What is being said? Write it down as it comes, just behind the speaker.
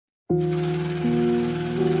You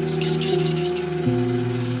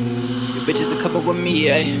bitches are coming with me,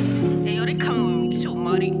 eh? Hey, yo, they coming with me too,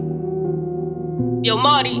 Marty. Yo,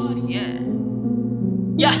 Marty. Yeah.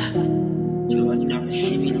 Yeah. You will never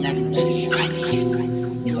see me like I'm Jesus Christ.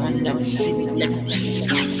 You will never see me like I'm Jesus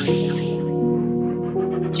Christ.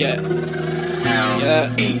 Yeah.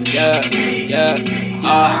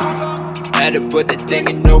 Had to put that thing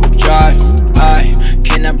in overdrive. I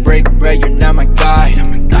cannot break bread, you're not my guy.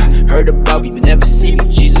 Heard about you, but never seen me,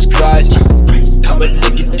 Jesus Christ. Come and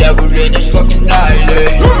lick the devil in his fucking eyes,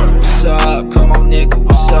 eh? What's up? Come on, nigga,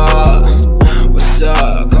 what's up? What's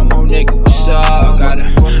up? Come on, nigga, what's up? Got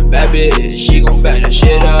a bad bitch, she gon' back that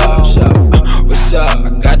shit up. What's up?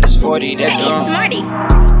 I got this 40 that dumb.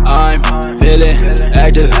 I'm feeling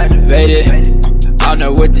activated. I don't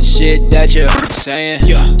know what the shit that you're saying.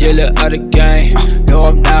 Dealer of the game, no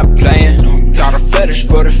I'm not playing. Got a fetish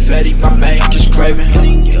for the fatty, my bank is craving.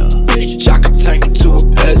 Bitch, I can turn you to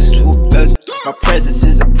a peasant. My presence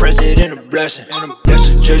is a present and a blessing.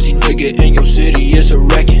 Jersey nigga in your city is a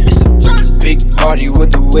wrecking. It's a big party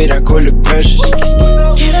with the weight, I call it precious.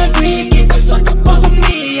 Can I breathe? Get the fuck up off of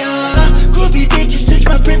me, Groupie bitches touch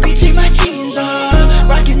my print, take my jeans off.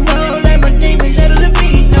 Rockin' out like my name is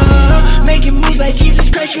Adelina. Making moves like Jesus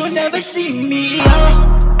Christ, you'll never see me,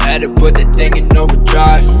 Had to put that thing in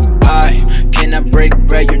overdrive. I cannot break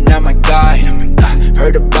bread, you're not my guy.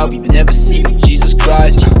 Heard about you, but never seen me, Jesus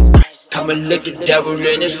Christ. Come and lick the devil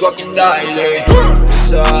in his fucking eyes, eh?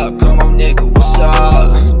 What's up? Come on, nigga, what's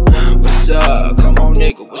up? What's up? Come on,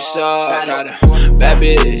 nigga, what's up? Got a bad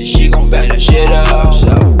bitch, she gon' back that shit up.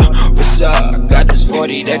 What's up? I got this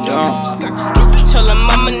 40 that dumb. Told him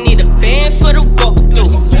I'ma need a band for the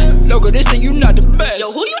walkthrough. Loco, this ain't you not the best.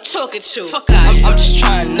 Yo, who you talking to? Fuck I'm just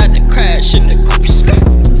trying not to crash in the coupe.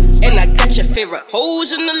 And I got your favorite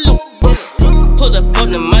hoes in the loop. Pulled up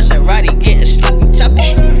on the Marsalis, getting sloppy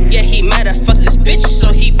toppy. Yeah, he mad I fucked this bitch,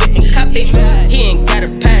 so he went and copy. He ain't got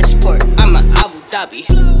a passport, I'm a Abu Dhabi.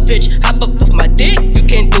 Bitch, hop up with my dick, you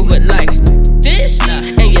can't do it like this.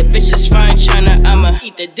 And your bitch is fine China, I'ma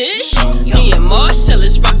eat the dish. Me and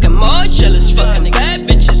Marsalis rockin' Marsalis, fucking bad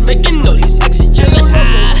bitches making all these exes jealous.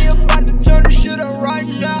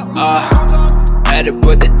 Had to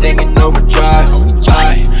put that thing in overdrive.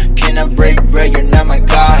 I cannot break bread, you're not my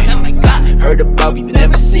guy. Heard about you, but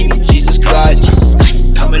never seen me, Jesus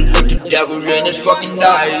Christ. Come and lick the devil in his fucking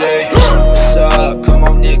eyes, eh? What's up? Come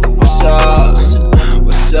on, nigga, what's up?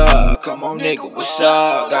 What's up? Come on, nigga, what's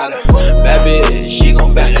up? Got a bad bitch, she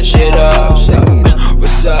gon' back that shit up.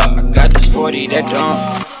 What's up? I got this 40 that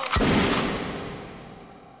dumb.